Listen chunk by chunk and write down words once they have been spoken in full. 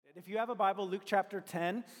If you have a Bible, Luke chapter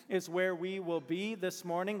 10 is where we will be this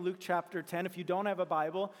morning. Luke chapter 10. If you don't have a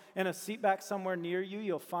Bible, in a seat back somewhere near you,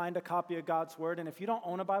 you'll find a copy of God's Word. And if you don't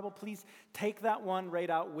own a Bible, please take that one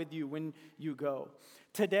right out with you when you go.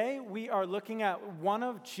 Today, we are looking at one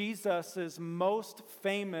of Jesus' most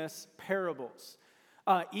famous parables.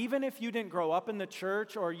 Even if you didn't grow up in the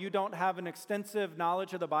church or you don't have an extensive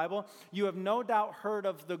knowledge of the Bible, you have no doubt heard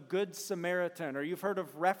of the Good Samaritan, or you've heard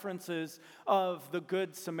of references of the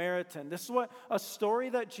Good Samaritan. This is a story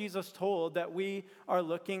that Jesus told that we are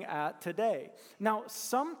looking at today. Now,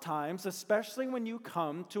 sometimes, especially when you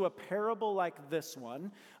come to a parable like this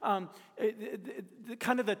one, kind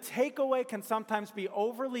of the takeaway can sometimes be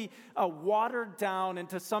overly watered down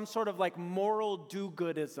into some sort of like moral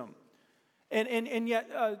do-goodism. And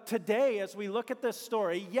yet today, as we look at this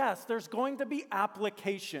story, yes, there's going to be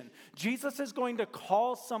application. Jesus is going to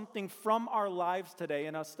call something from our lives today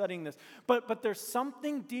in us studying this. But there's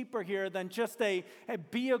something deeper here than just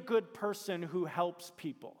be a good person who helps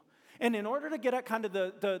people. And in order to get at kind of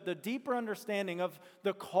the deeper understanding of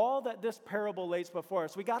the call that this parable lays before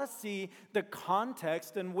us, we got to see the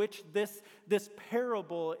context in which this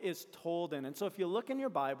parable is told in. And so if you look in your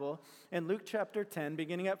Bible, in Luke chapter 10,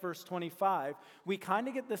 beginning at verse 25, we kind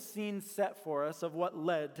of get the scene set for us of what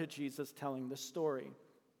led to Jesus telling the story.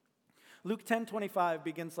 Luke 10:25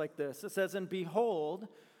 begins like this. It says, "And behold,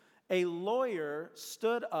 a lawyer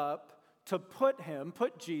stood up to put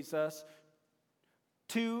Jesus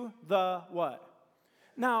to the what?"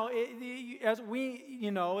 Now, as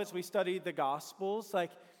we study the Gospels,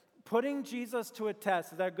 like putting Jesus to a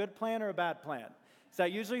test, is that a good plan or a bad plan? Is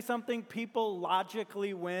that usually something people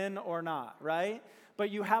logically win or not, right? But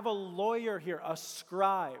you have a lawyer here, a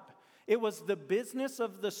scribe. It was the business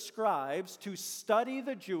of the scribes to study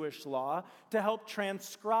the Jewish law, to help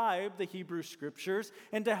transcribe the Hebrew scriptures,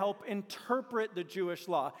 and to help interpret the Jewish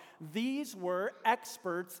law. These were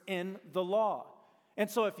experts in the law. And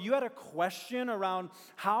so if you had a question around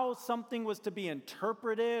how something was to be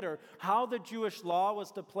interpreted or how the Jewish law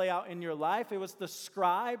was to play out in your life, it was the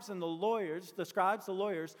scribes, the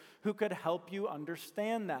lawyers, who could help you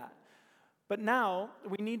understand that. But now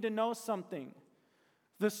we need to know something.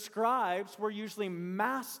 The scribes were usually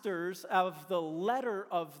masters of the letter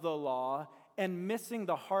of the law and missing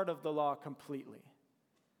the heart of the law completely.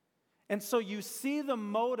 And so you see the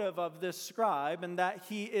motive of this scribe in that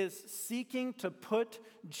he is seeking to put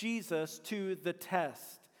Jesus to the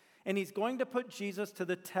test. And he's going to put Jesus to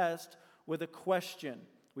the test with a question.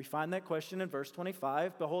 We find that question in verse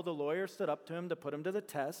 25. "Behold, the lawyer stood up to him to put him to the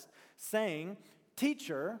test, saying,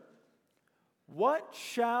 'Teacher, what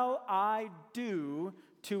shall I do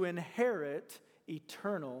to inherit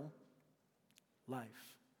eternal life?'"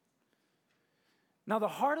 Now, the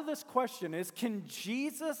heart of this question is, can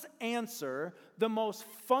Jesus answer the most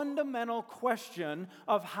fundamental question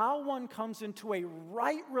of how one comes into a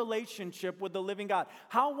right relationship with the living God?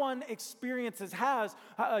 How one has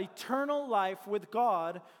eternal life with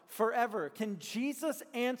God forever? Can Jesus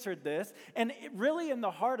answer this? And really in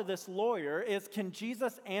the heart of this lawyer is, can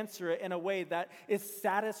Jesus answer it in a way that is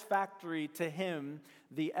satisfactory to him,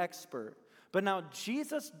 the expert? But now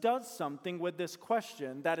Jesus does something with this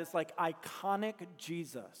question that is like iconic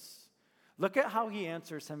Jesus. Look at how he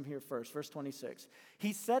answers him here first, verse 26.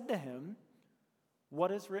 He said to him,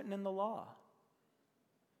 "What is written in the law?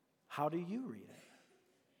 How do you read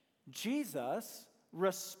it?" Jesus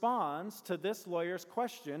responds to this lawyer's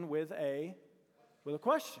question with a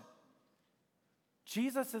question.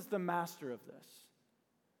 Jesus is the master of this,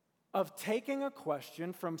 of taking a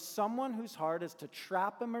question from someone whose heart is to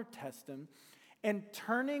trap him or test him and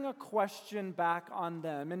turning a question back on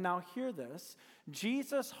them. And now hear this.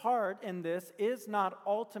 Jesus' heart in this is not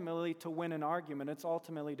ultimately to win an argument. It's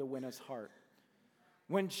ultimately to win his heart.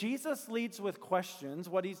 When Jesus leads with questions,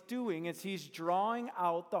 what he's doing is he's drawing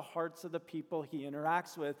out the hearts of the people he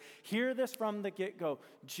interacts with. Hear this from the get-go.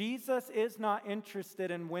 Jesus is not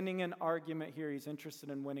interested in winning an argument here. He's interested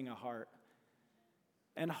in winning a heart.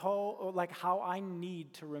 And how I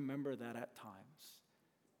need to remember that at times.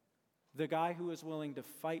 The guy who was willing to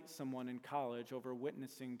fight someone in college over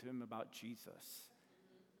witnessing to him about Jesus.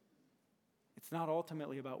 It's not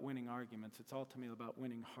ultimately about winning arguments. It's ultimately about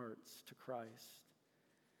winning hearts to Christ.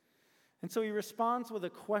 And so he responds with a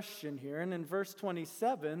question here. And in verse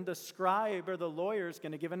 27, the scribe or the lawyer is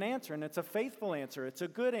going to give an answer. And it's a faithful answer. It's a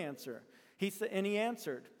good answer. He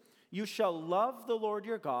answered, "You shall love the Lord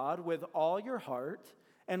your God with all your heart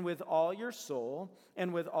and with all your soul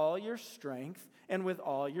and with all your strength and with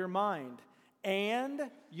all your mind.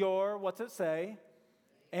 And your," what's it say?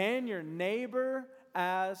 "And your neighbor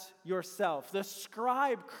as yourself. The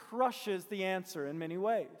scribe crushes the answer in many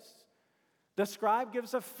ways. The scribe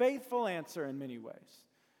gives a faithful answer in many ways.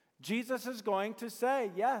 Jesus is going to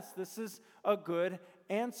say, yes, this is a good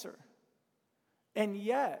answer. And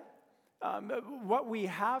yet, what we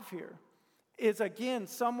have here is, again,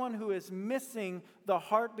 someone who is missing the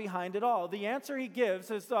heart behind it all. The answer he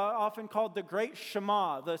gives is often called the Great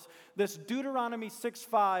Shema, this Deuteronomy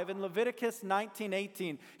 6:5 and Leviticus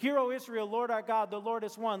 19:18. Hear, O Israel, Lord our God, the Lord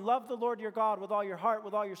is one. Love the Lord your God with all your heart,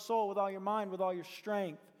 with all your soul, with all your mind, with all your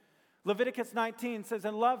strength. Leviticus 19 says,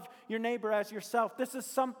 and love your neighbor as yourself. This is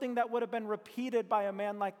something that would have been repeated by a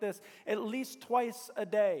man like this at least twice a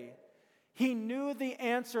day. He knew the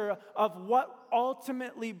answer of what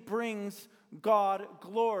ultimately brings God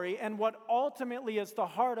glory and what ultimately is the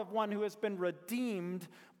heart of one who has been redeemed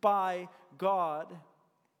by God.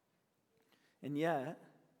 And yet,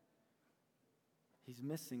 he's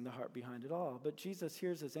missing the heart behind it all. But Jesus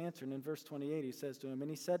hears his answer, and in verse 28 he says to him, and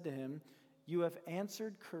he said to him, you have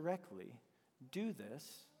answered correctly. Do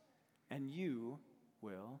this, and you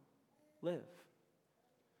will live.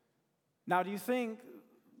 Now, do you think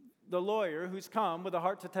the lawyer who's come with a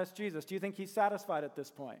heart to test Jesus, do you think he's satisfied at this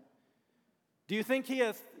point? Do you think he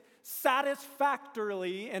has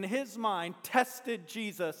satisfactorily, in his mind, tested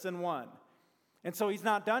Jesus and won? And so he's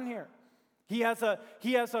not done here. He has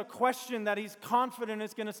a question that he's confident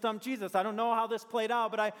is going to stump Jesus. I don't know how this played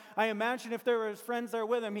out, but I imagine if there were his friends there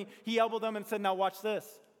with him, he elbowed them and said, now watch this.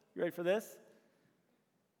 You ready for this?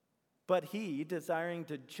 But he, desiring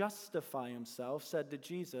to justify himself, said to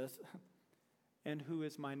Jesus, and who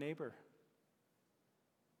is my neighbor?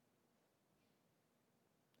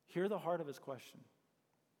 Hear the heart of his question.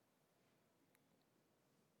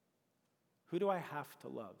 Who do I have to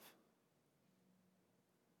love?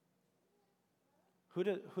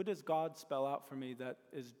 Who does God spell out for me that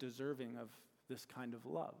is deserving of this kind of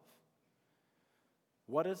love?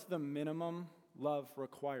 What is the minimum love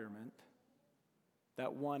requirement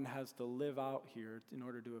that one has to live out here in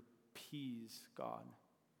order to appease God?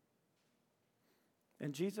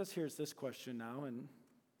 And Jesus hears this question now, and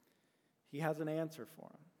he has an answer for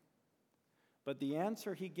him. But the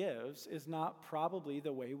answer he gives is not probably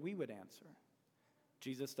the way we would answer.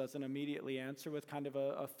 Jesus doesn't immediately answer with kind of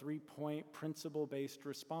a three-point principle-based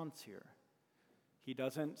response here. He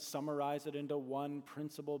doesn't summarize it into one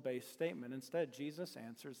principle-based statement. Instead, Jesus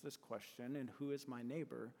answers this question, and who is my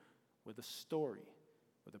neighbor, with a story,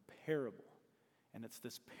 with a parable. And it's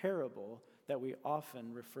this parable that we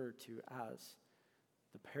often refer to as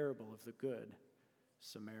the parable of the Good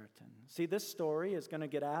Samaritan. See, this story is going to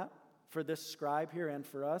get at, for this scribe here and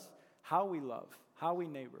for us, how we love, how we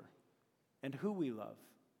neighbor, and who we love,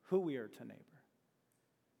 who we are to neighbor.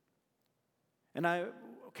 And I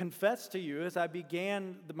confess to you, as I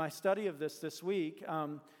began my study of this week,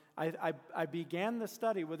 I began the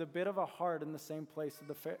study with a bit of a heart in the same place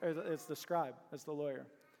as the scribe, as the lawyer.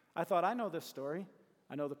 I thought, I know this story.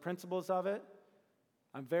 I know the principles of it.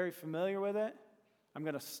 I'm very familiar with it. I'm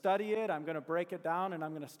going to study it. I'm going to break it down, and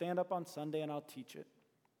I'm going to stand up on Sunday and I'll teach it.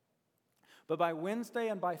 But by Wednesday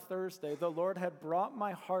and by Thursday, the Lord had brought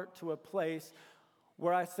my heart to a place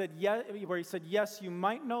where He said, yes, you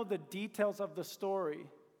might know the details of the story,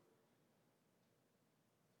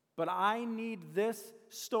 but I need this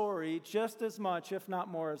story just as much, if not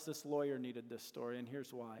more, as this lawyer needed this story, and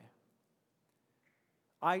here's why.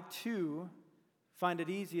 I, too, find it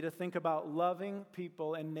easy to think about loving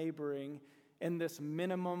people and neighboring in this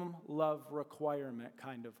minimum love requirement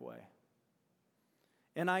kind of way.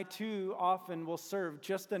 And I, too, often will serve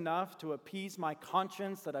just enough to appease my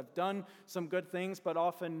conscience that I've done some good things, but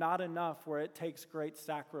often not enough where it takes great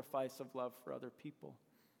sacrifice of love for other people.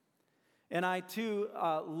 And I, too,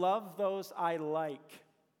 love those I like.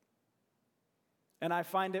 And I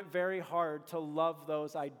find it very hard to love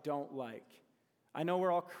those I don't like. I know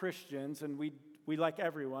we're all Christians, and we like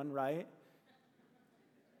everyone, right?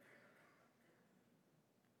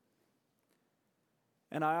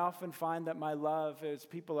 And I often find that my love, as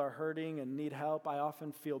people are hurting and need help, I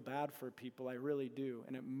often feel bad for people. I really do.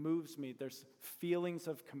 And it moves me. There's feelings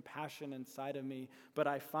of compassion inside of me. But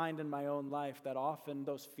I find in my own life that often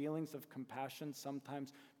those feelings of compassion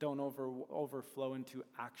sometimes don't overflow into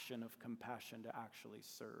action of compassion to actually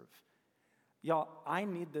serve. Y'all, I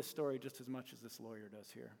need this story just as much as this lawyer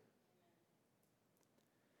does here.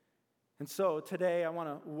 And so today I want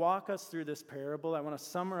to walk us through this parable. I want to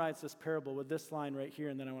summarize this parable with this line right here,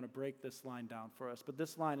 and then I want to break this line down for us. But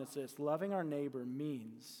this line is this: loving our neighbor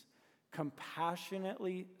means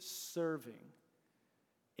compassionately serving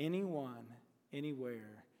anyone,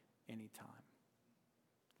 anywhere, anytime.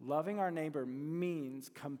 Loving our neighbor means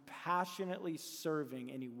compassionately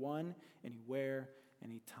serving anyone, anywhere,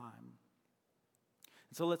 anytime.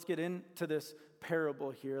 And so let's get into this parable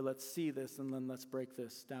here. Let's see this, and then let's break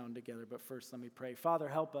this down together. But first, let me pray. Father,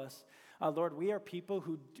 help us. Lord, we are people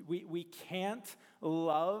who we can't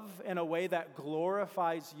love in a way that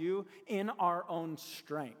glorifies you in our own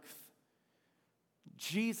strength.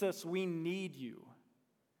 Jesus, we need you.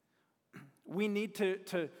 We need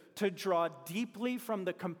to draw deeply from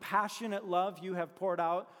the compassionate love you have poured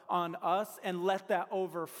out on us and let that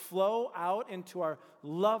overflow out into our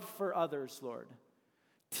love for others, Lord.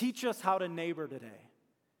 Teach us how to neighbor today.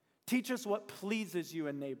 Teach us what pleases you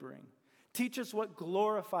in neighboring. Teach us what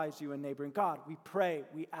glorifies you in neighboring. God, we pray,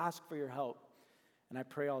 we ask for your help. And I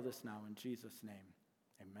pray all this now in Jesus' name.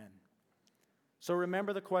 Amen. So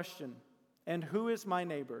remember the question, and who is my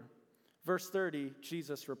neighbor? Verse 30,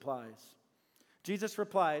 Jesus replies. Jesus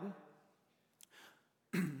replied,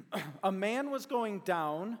 a man was going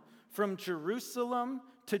down from Jerusalem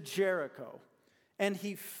to Jericho, and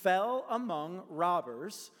he fell among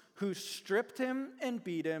robbers who stripped him and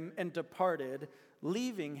beat him and departed,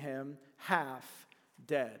 leaving him half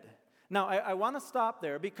dead. Now, I want to stop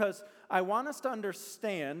there because I want us to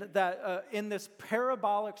understand that in this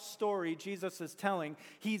parabolic story Jesus is telling,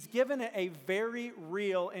 he's given it a very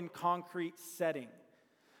real and concrete setting.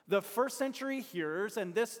 The first century hearers,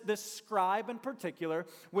 and this scribe in particular,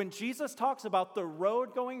 when Jesus talks about the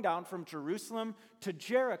road going down from Jerusalem to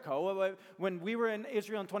Jericho, when we were in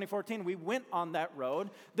Israel in 2014, we went on that road.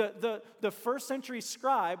 The first century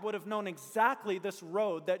scribe would have known exactly this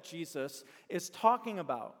road that Jesus is talking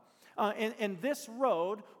about. And this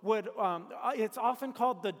road it's often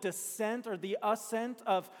called the descent or the ascent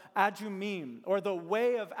of Adumim, or the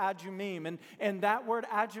way of Adumim. And that word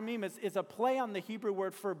Adumim is a play on the Hebrew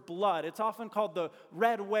word for blood. It's often called the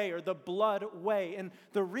red way or the blood way. And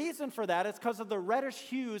the reason for that is because of the reddish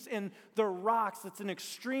hues in the rocks. It's an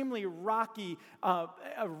extremely rocky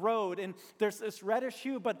road, and there's this reddish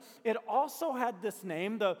hue, but it also had this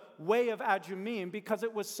name, the way of Adumim, because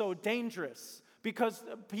it was so dangerous. Because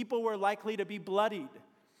people were likely to be bloodied.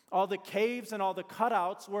 All the caves and all the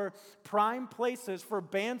cutouts were prime places for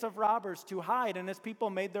bands of robbers to hide. And as people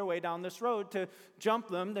made their way down this road to jump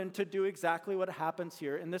them, then to do exactly what happens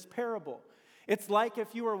here in this parable. It's like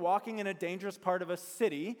if you were walking in a dangerous part of a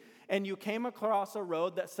city and you came across a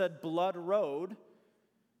road that said Blood Road,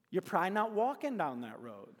 you're probably not walking down that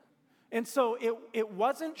road. And so it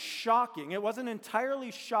wasn't shocking, it wasn't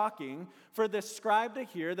entirely shocking for this scribe to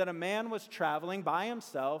hear that a man was traveling by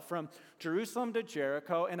himself from Jerusalem to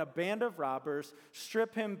Jericho, and a band of robbers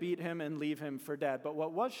strip him, beat him, and leave him for dead. But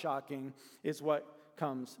what was shocking is what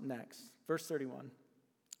comes next. Verse 31.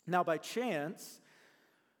 Now by chance,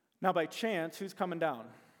 who's coming down?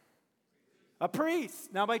 A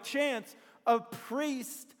priest. Now by chance, a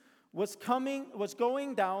priest was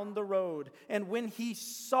going down the road, and when he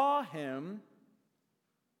saw him,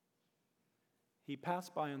 he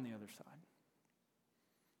passed by on the other side.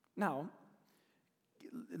 Now,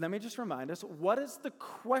 let me just remind us, what is the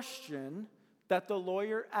question that the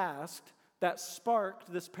lawyer asked that sparked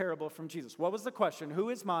this parable from Jesus? What was the question? Who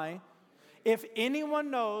is my? If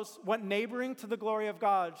anyone knows what neighboring to the glory of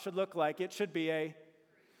God should look like, it should be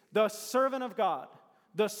the servant of God,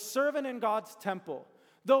 the servant in God's temple.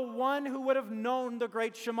 The one who would have known the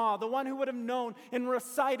great Shema, the one who would have known and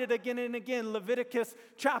recited again and again Leviticus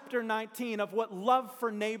chapter 19 of what love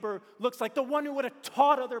for neighbor looks like, the one who would have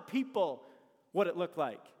taught other people what it looked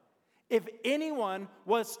like. If anyone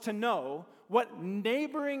was to know what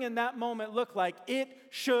neighboring in that moment looked like, it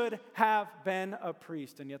should have been a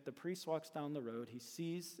priest. And yet the priest walks down the road. He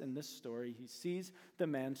sees, in this story, he sees the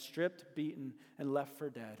man stripped, beaten, and left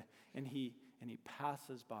for dead. And he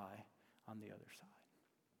passes by on the other side.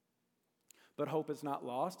 But hope is not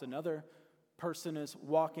lost. Another person is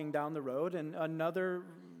walking down the road, and another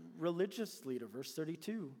religious leader, verse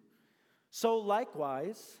 32. So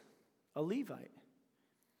likewise, a Levite,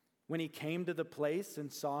 when he came to the place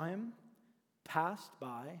and saw him, passed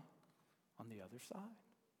by on the other side.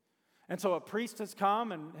 And so a priest has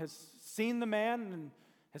come and has seen the man and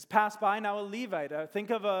has passed by. Now a Levite, think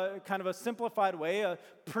of a kind of a simplified way, a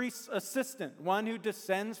priest's assistant, one who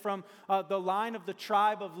descends from the line of the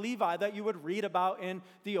tribe of Levi that you would read about in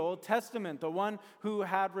the Old Testament, the one who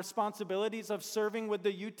had responsibilities of serving with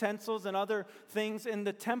the utensils and other things in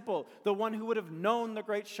the temple, the one who would have known the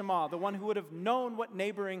great Shema, the one who would have known what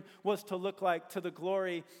neighboring was to look like to the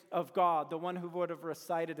glory of God, the one who would have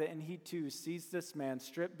recited it. And he too sees this man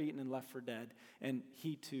stripped, beaten, and left for dead, and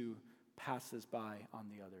he too passes by on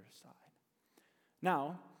the other side.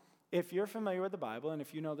 Now, if you're familiar with the Bible and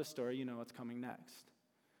if you know the story, you know what's coming next.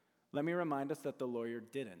 Let me remind us that the lawyer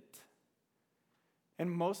didn't. And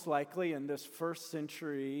most likely in this first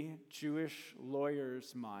century Jewish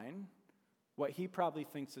lawyer's mind, what he probably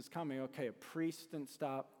thinks is coming, okay, a priest didn't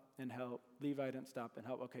stop and help, Levi didn't stop and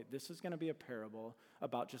help. Okay, this is going to be a parable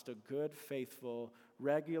about just a good, faithful,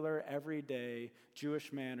 regular, everyday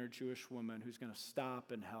Jewish man or Jewish woman who's going to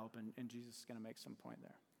stop and help, and Jesus is going to make some point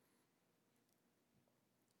there.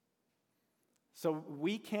 So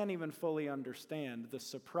we can't even fully understand the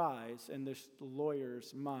surprise in this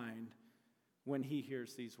lawyer's mind when he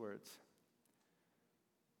hears these words.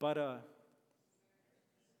 But a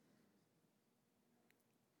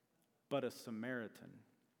Samaritan.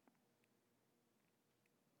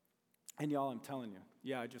 And y'all, I'm telling you.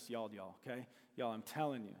 Yeah, I just yelled y'all, okay? Y'all, I'm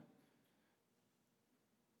telling you.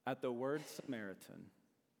 At the word Samaritan,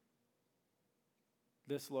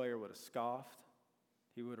 this lawyer would have scoffed.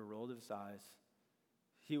 He would have rolled his eyes.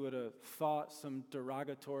 He would have thought some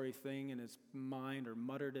derogatory thing in his mind or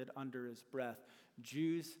muttered it under his breath.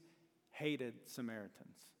 Jews hated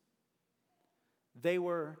Samaritans. They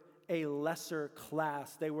were a lesser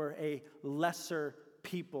class. They were a lesser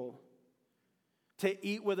people. To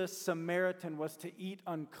eat with a Samaritan was to eat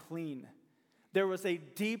unclean. There was a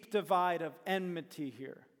deep divide of enmity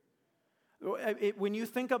here. When you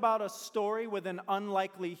think about a story with an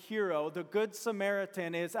unlikely hero, the Good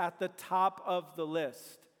Samaritan is at the top of the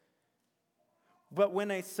list. But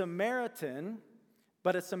a Samaritan,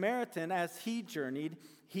 as he journeyed,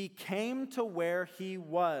 he came to where he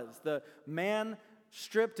was. The man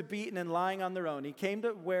stripped, beaten, and lying on the road. He came to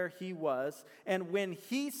where he was, and when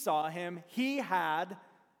he saw him, he had,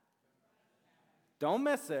 don't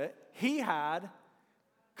miss it, he had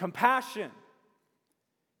compassion.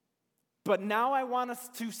 But now I want us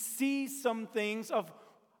to see some things of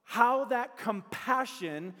how that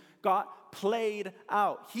compassion got played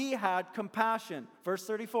out. He had compassion. Verse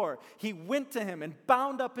 34, he went to him and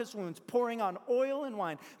bound up his wounds, pouring on oil and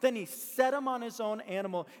wine. Then he set him on his own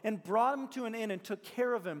animal and brought him to an inn and took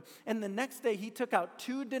care of him. And the next day he took out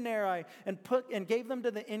 2 denarii and gave them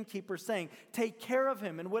to the innkeeper, saying, take care of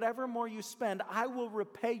him, and whatever more you spend, I will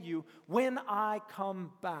repay you when I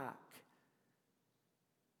come back.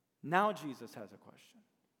 Now Jesus has a question.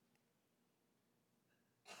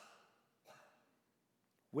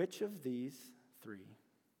 Which of these 3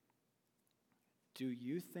 do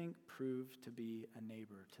you think proved to be a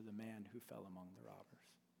neighbor to the man who fell among the robbers?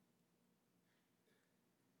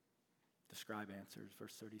 The scribe answers,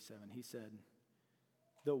 verse 37. He said,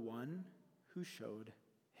 the one who showed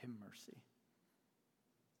him mercy.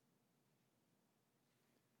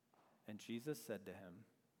 And Jesus said to him,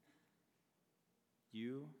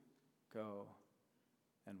 you go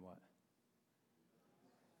and what?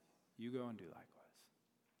 You go and do likewise.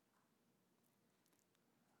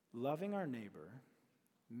 Loving our neighbor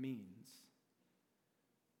means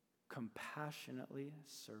compassionately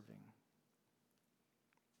serving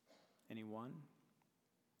anyone,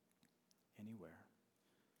 anywhere,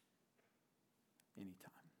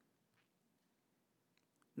 anytime.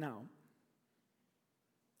 Now,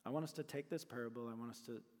 I want us to take this parable. I want us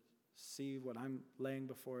to see what I'm laying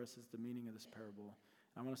before us as the meaning of this parable.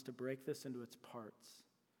 I want us to break this into its parts.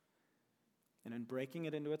 And in breaking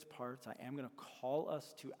it into its parts, I am going to call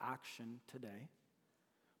us to action today.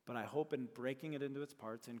 But I hope in breaking it into its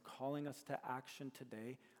parts and calling us to action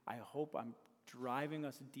today, I hope I'm driving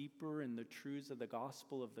us deeper in the truths of the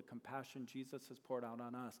gospel of the compassion Jesus has poured out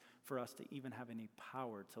on us for us to even have any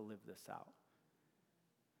power to live this out.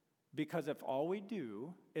 Because if all we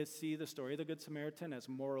do is see the story of the Good Samaritan as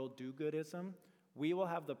moral do-goodism, we will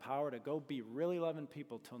have the power to go be really loving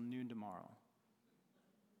people till noon tomorrow.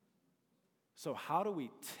 So how do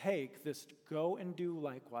we take this go and do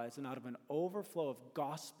likewise, and out of an overflow of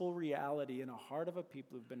gospel reality in a heart of a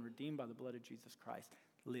people who've been redeemed by the blood of Jesus Christ,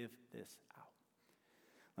 live this out?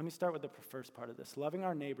 Let me start with the first part of this. Loving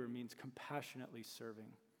our neighbor means compassionately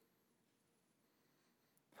serving.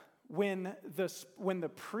 When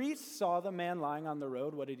the priest saw the man lying on the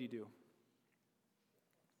road, what did he do?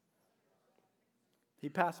 He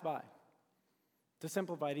passed by. To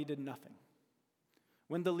simplify it, he did nothing.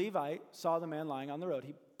 When the Levite saw the man lying on the road,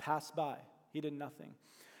 he passed by. He did nothing.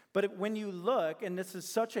 But when you look, and this is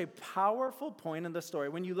such a powerful point in the story,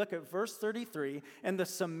 when you look at verse 33, and the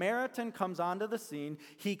Samaritan comes onto the scene,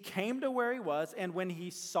 he came to where he was, and when he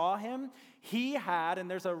saw him, he had,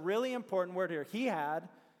 and there's a really important word here, he had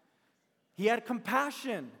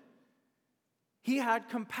compassion. He had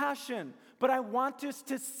compassion. But I want us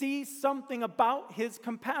to see something about his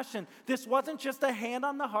compassion. This wasn't just a hand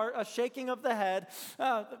on the heart, a shaking of the head,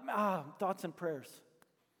 thoughts and prayers.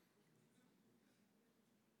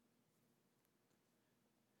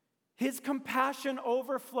 His compassion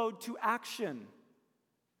overflowed to action.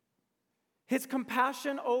 His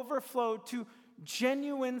compassion overflowed to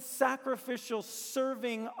genuine sacrificial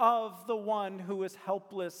serving of the one who was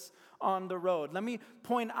helpless on the road. Let me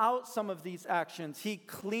point out some of these actions. He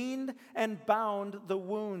cleaned and bound the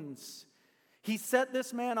wounds. He set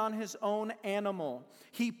this man on his own animal.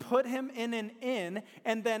 He put him in an inn,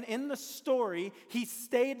 and then in the story, he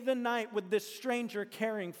stayed the night with this stranger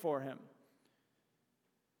caring for him.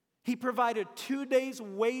 He provided 2 days'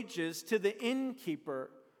 wages to the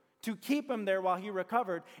innkeeper to keep him there while he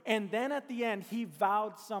recovered. And then at the end, he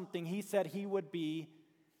vowed something. He said he'd be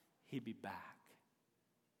back.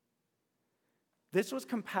 This was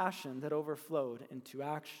compassion that overflowed into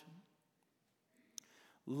action.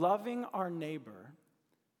 Loving our neighbor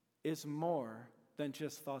is more than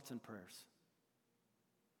just thoughts and prayers.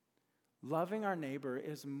 Loving our neighbor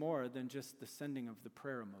is more than just the sending of the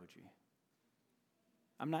prayer emoji.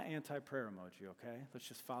 I'm not anti-prayer emoji, okay? Let's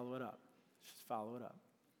just follow it up.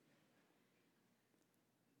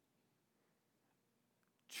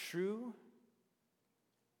 True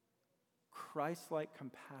Christ-like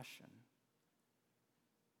compassion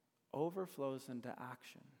overflows into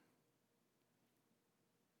action.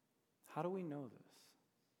 How do we know this?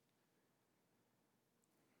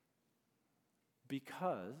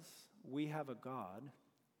 Because we have a God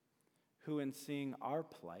who, in seeing our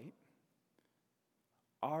plight,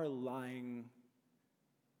 our lying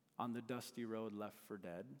on the dusty road left for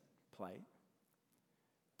dead plight,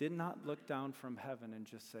 did not look down from heaven and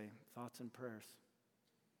just say, thoughts and prayers,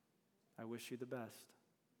 I wish you the best.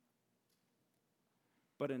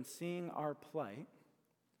 But in seeing our plight,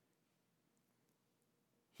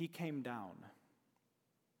 he came down.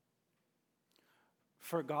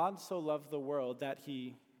 For God so loved the world that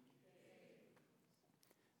he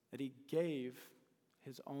gave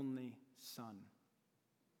his only Son.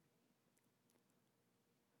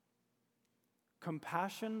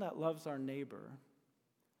 Compassion that loves our neighbor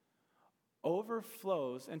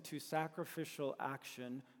overflows into sacrificial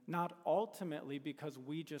action, not ultimately because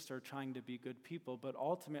we just are trying to be good people, but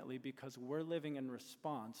ultimately because we're living in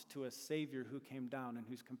response to a Savior who came down and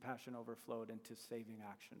whose compassion overflowed into saving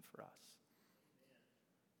action for us.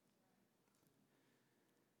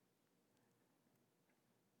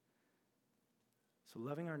 So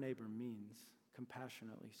loving our neighbor means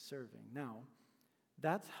compassionately serving. Now,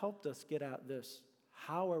 that's helped us get at this.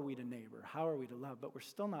 How are we to neighbor? How are we to love? But we're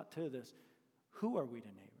still not to this. Who are we to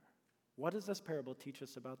neighbor? What does this parable teach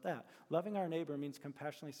us about that? Loving our neighbor means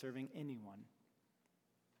compassionately serving anyone.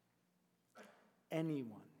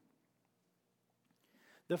 Anyone.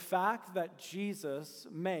 The fact that Jesus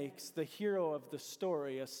makes the hero of the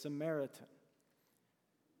story a Samaritan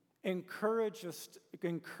encourages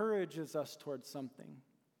us towards something.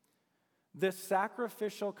 This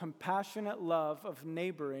sacrificial, compassionate love of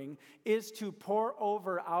neighboring is to pour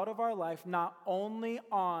over out of our life not only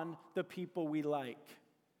on the people we like,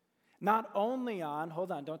 not only on,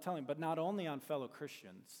 hold on, don't tell him, but not only on fellow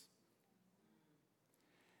Christians.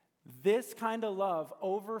 This kind of love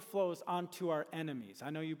overflows onto our enemies.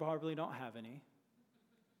 I know you probably don't have any,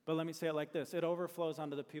 but let me say it like this. It overflows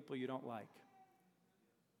onto the people you don't like.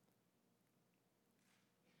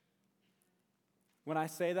 When I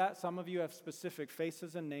say that, some of you have specific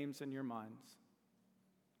faces and names in your minds.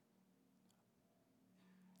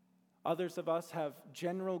 Others of us have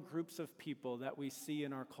general groups of people that we see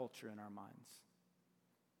in our culture in our minds.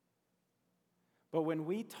 But when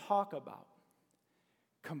we talk about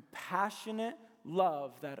compassionate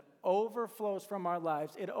love that overflows from our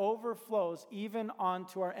lives, it overflows even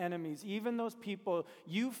onto our enemies, even those people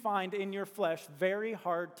you find in your flesh very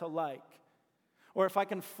hard to like. Or if I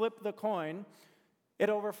can flip the coin, it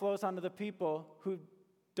overflows onto the people who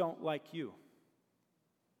don't like you.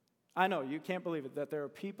 I know, you can't believe it, that there are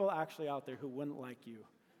people actually out there who wouldn't like you.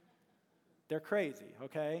 They're crazy,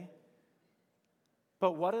 okay?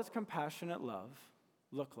 But what does compassionate love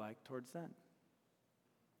look like towards them?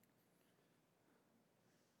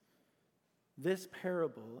 This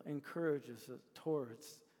parable encourages us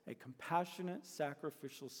towards a compassionate,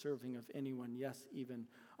 sacrificial serving of anyone, yes, even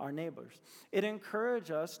our neighbors. It encourages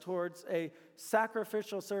us towards a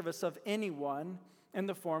sacrificial service of anyone in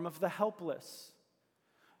the form of the helpless.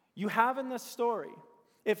 You have in this story,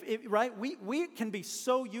 right? We can be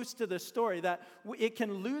so used to this story that it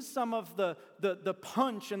can lose some of the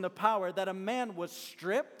punch and the power that a man was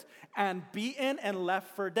stripped and beaten and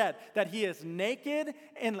left for dead. That he is naked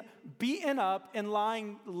and beaten up and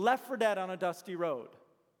lying left for dead on a dusty road.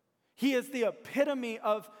 He is the epitome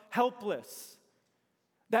of helpless.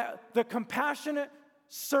 That the compassionate,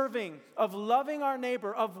 serving, of loving our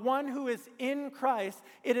neighbor, of one who is in Christ,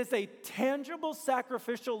 it is a tangible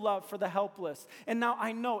sacrificial love for the helpless. And now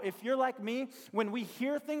I know if you're like me, when we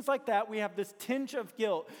hear things like that, we have this tinge of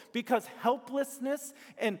guilt because helplessness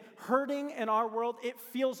and hurting in our world, it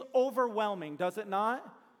feels overwhelming, does it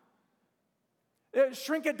not?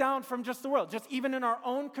 Shrink it down from just the world, just even in our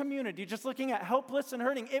own community, just looking at helpless and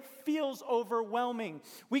hurting, it feels overwhelming.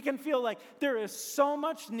 We can feel like there is so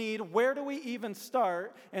much need, where do we even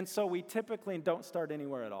start? And so we typically don't start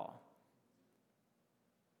anywhere at all.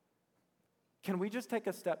 Can we just take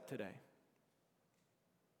a step today?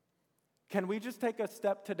 Can we just take a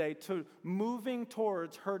step today to moving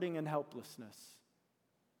towards hurting and helplessness?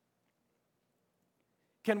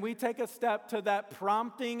 Can we take a step to that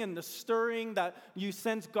prompting and the stirring that you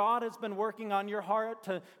sense God has been working on your heart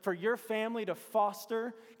for your family to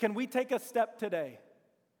foster? Can we take a step today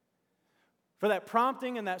for that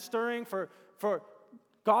prompting and that stirring, for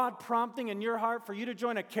God prompting in your heart for you to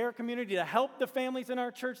join a care community to help the families in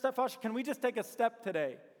our church that foster? Can we just take a step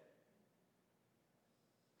today?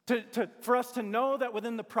 For us to know that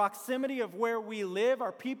within the proximity of where we live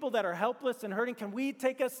are people that are helpless and hurting. Can we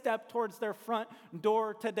take a step towards their front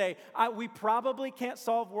door today? We probably can't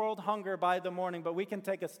solve world hunger by the morning, but we can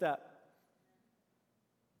take a step.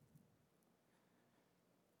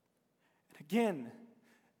 And again,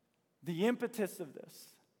 the impetus of this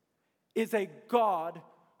is a God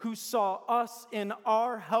who saw us in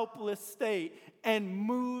our helpless state and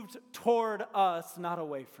moved toward us, not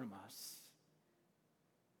away from us.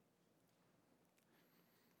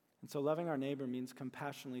 And so loving our neighbor means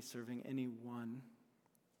compassionately serving anyone.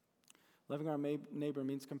 Loving our neighbor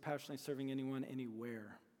means compassionately serving anyone,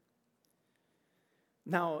 anywhere.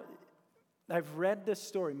 Now, I've read this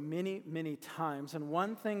story many, many times, and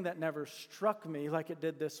one thing that never struck me like it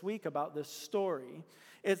did this week about this story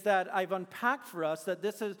is that I've unpacked for us that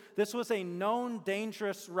this was a known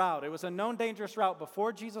dangerous route. It was a known dangerous route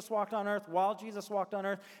before Jesus walked on earth, while Jesus walked on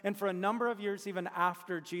earth, and for a number of years even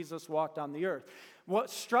after Jesus walked on the earth.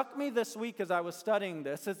 What struck me this week as I was studying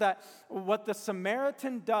this is that what the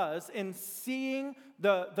Samaritan does in seeing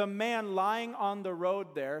the man lying on the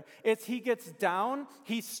road there is he gets down,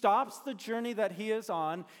 he stops the journey that he is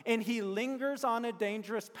on, and he lingers on a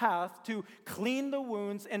dangerous path to clean the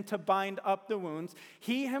wounds and to bind up the wounds.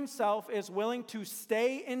 He himself is willing to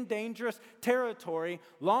stay in dangerous territory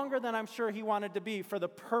longer than I'm sure he wanted to be for the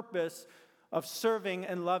purpose of serving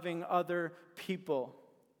and loving other people.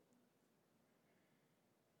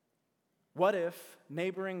 What if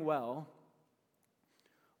neighboring well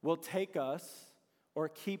will take us or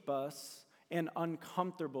keep us in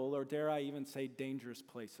uncomfortable, or dare I even say dangerous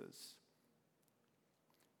places?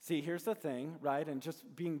 See, here's the thing, right? And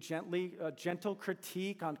just being gentle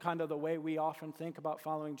critique on kind of the way we often think about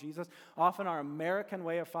following Jesus. Often our American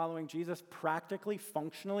way of following Jesus, practically,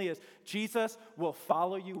 functionally, is Jesus will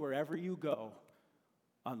follow you wherever you go,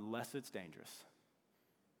 unless it's dangerous.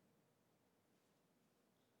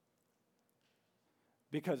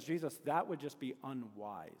 Because Jesus, that would just be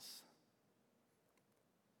unwise.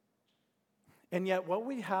 And yet what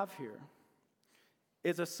we have here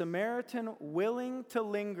is a Samaritan willing to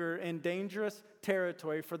linger in dangerous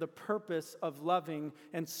territory for the purpose of loving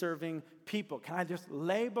and serving people. Can I just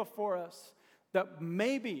lay before us that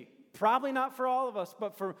maybe, probably not for all of us,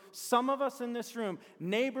 but for some of us in this room,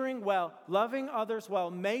 neighboring well, loving others well,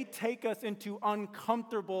 may take us into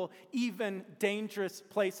uncomfortable, even dangerous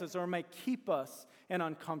places, or may keep us in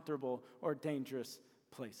uncomfortable or dangerous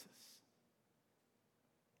places.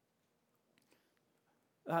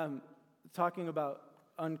 Talking about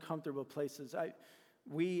uncomfortable places,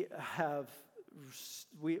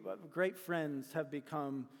 great friends have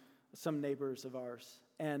become some neighbors of ours.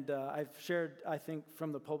 And I've shared, I think,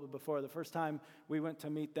 from the pulpit before, the first time we went to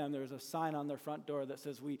meet them, there was a sign on their front door that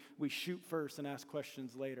says, we shoot first and ask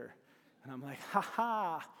questions later. And I'm like,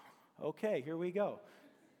 okay, here we go.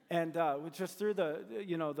 And just through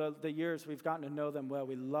the years, we've gotten to know them well.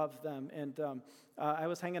 We love them. And I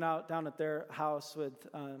was hanging out down at their house with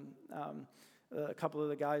a couple of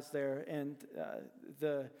the guys there, and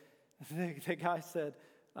the guy said,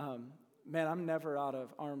 man, I'm never out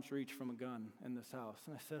of arm's reach from a gun in this house.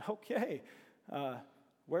 And I said, okay,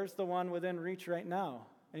 where's the one within reach right now?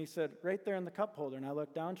 And he said, right there in the cup holder. And I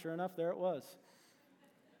looked down, sure enough, there it was.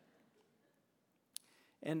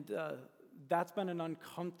 And that's been an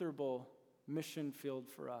uncomfortable mission field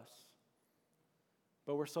for us.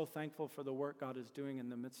 But we're so thankful for the work God is doing in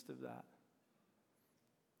the midst of that.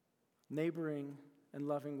 Neighboring and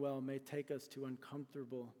loving well may take us to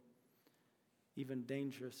uncomfortable, even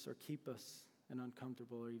dangerous, or keep us in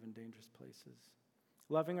uncomfortable or even dangerous places.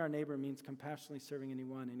 Loving our neighbor means compassionately serving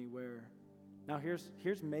anyone, anywhere. Now here's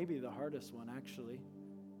maybe the hardest one, actually.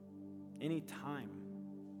 Anytime.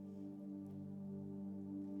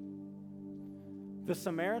 The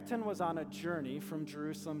Samaritan was on a journey from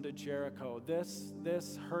Jerusalem to Jericho.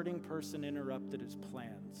 This hurting person interrupted his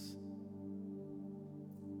plans.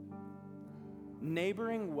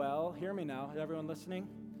 Neighboring well, hear me now, everyone listening?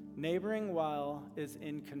 Neighboring well is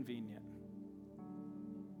inconvenient.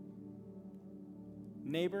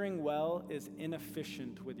 Neighboring well is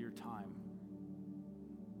inefficient with your time.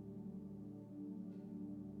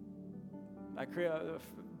 I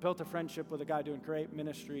built a friendship with a guy doing great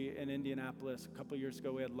ministry in Indianapolis. A couple years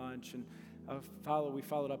ago, we had lunch, and we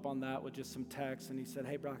followed up on that with just some texts. And he said,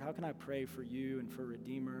 "Hey, Brock, how can I pray for you and for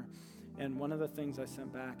Redeemer?" And one of the things I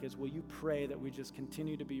sent back is, will you pray that we just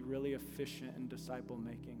continue to be really efficient in disciple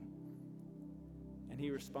making? And he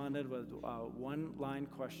responded with a one-line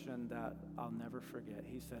question that I'll never forget.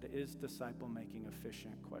 He said, "Is disciple making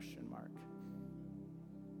efficient?" ?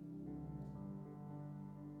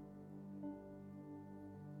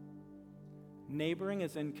 Neighboring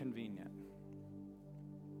is inconvenient.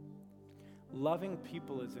 Loving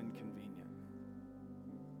people is inconvenient.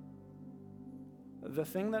 The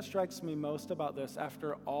thing that strikes me most about this,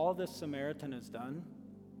 after all this Samaritan has done,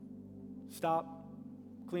 stop,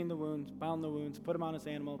 clean the wounds, bound the wounds, put him on his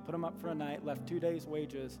animal, put him up for a night, left 2 days'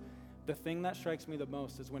 wages. The thing that strikes me the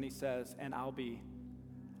most is when he says, "And I'll be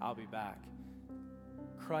back."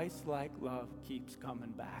 Christ-like love keeps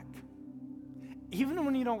coming back. Even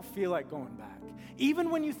when you don't feel like going back. Even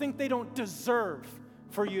when you think they don't deserve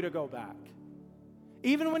for you to go back.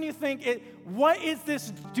 Even when you think, what is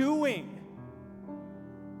this doing?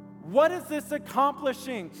 What is this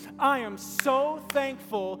accomplishing? I am so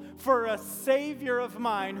thankful for a Savior of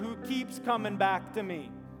mine who keeps coming back to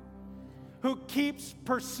me, who keeps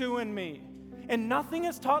pursuing me. And nothing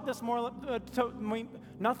has taught me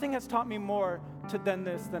more than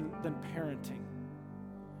parenting,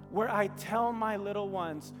 where I tell my little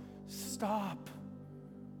ones, stop.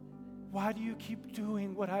 Why do you keep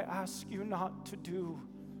doing what I ask you not to do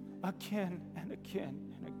again and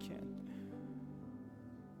again and again?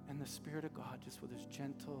 And the Spirit of God, just with his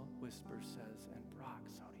gentle whisper, says, "And Brock,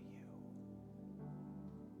 so do you."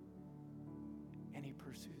 And he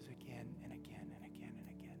pursues again and again and again and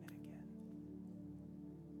again and again.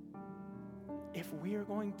 If we are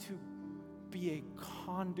going to be a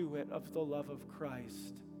conduit of the love of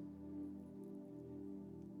Christ,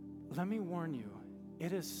 let me warn you,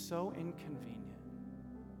 it is so inconvenient.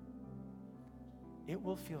 It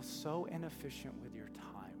will feel so inefficient with your time.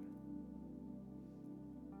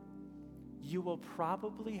 You will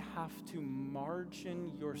probably have to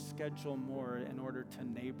margin your schedule more in order to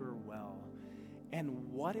neighbor well.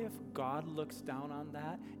 And what if God looks down on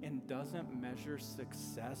that and doesn't measure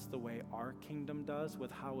success the way our kingdom does,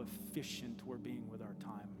 with how efficient we're being with our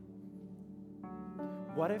time?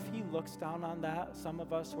 What if he looks down on that, some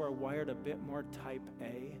of us who are wired a bit more type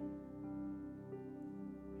A?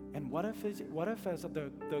 And what if as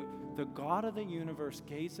the God of the universe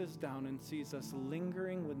gazes down and sees us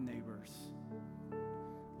lingering with neighbors,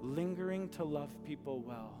 lingering to love people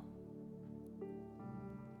well?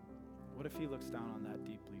 What if he looks down on that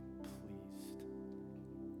deeply pleased?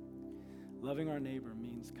 Loving our neighbor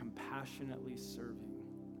means compassionately serving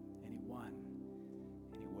anyone,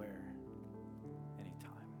 anywhere,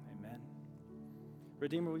 anytime. Amen.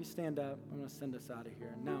 Redeemer, will you stand up? I'm going to send us out of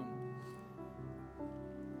here. Now,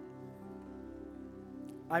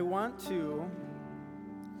 I want to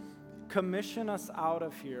commission us out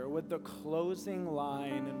of here with the closing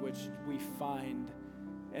line in which we find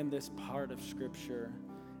in this part of Scripture,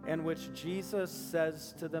 in which Jesus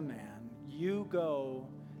says to the man, "You go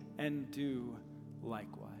and do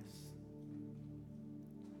likewise."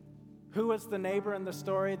 Who was the neighbor in the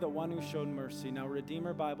story? The one who showed mercy. Now,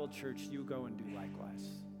 Redeemer Bible Church, you go and do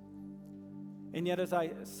likewise. And yet, as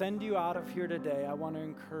I send you out of here today, I want to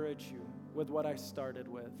encourage you with what I started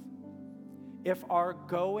with. If our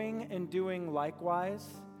going and doing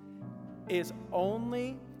likewise is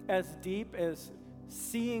only as deep as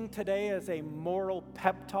seeing today as a moral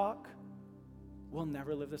pep talk, we'll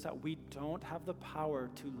never live this out. We don't have the power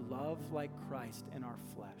to love like Christ in our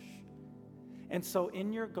flesh. And so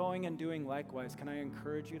in your going and doing likewise, can I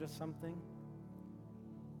encourage you to something?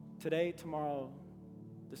 Today, tomorrow,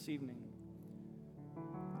 this evening,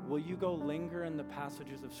 will you go linger in the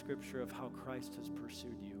passages of Scripture of how Christ has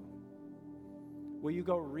pursued you? Will you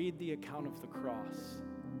go read the account of the cross?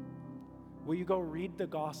 Will you go read the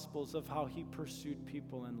Gospels of how he pursued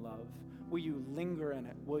people in love? Will you linger in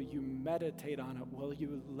it? Will you meditate on it? Will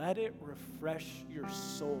you let it refresh your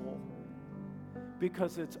soul?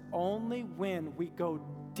 because it's only when we go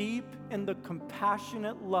deep in the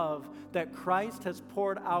compassionate love that Christ has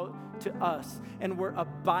poured out to us, and we're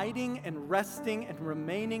abiding and resting and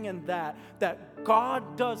remaining in that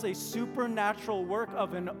God does a supernatural work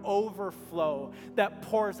of an overflow that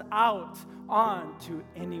pours out on to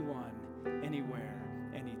anyone, anywhere,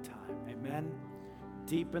 anytime. Amen?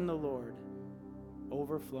 Deep in the Lord,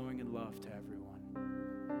 overflowing in love to everyone.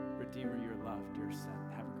 Redeemer, you're loved, you're sent.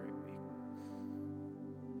 Have a great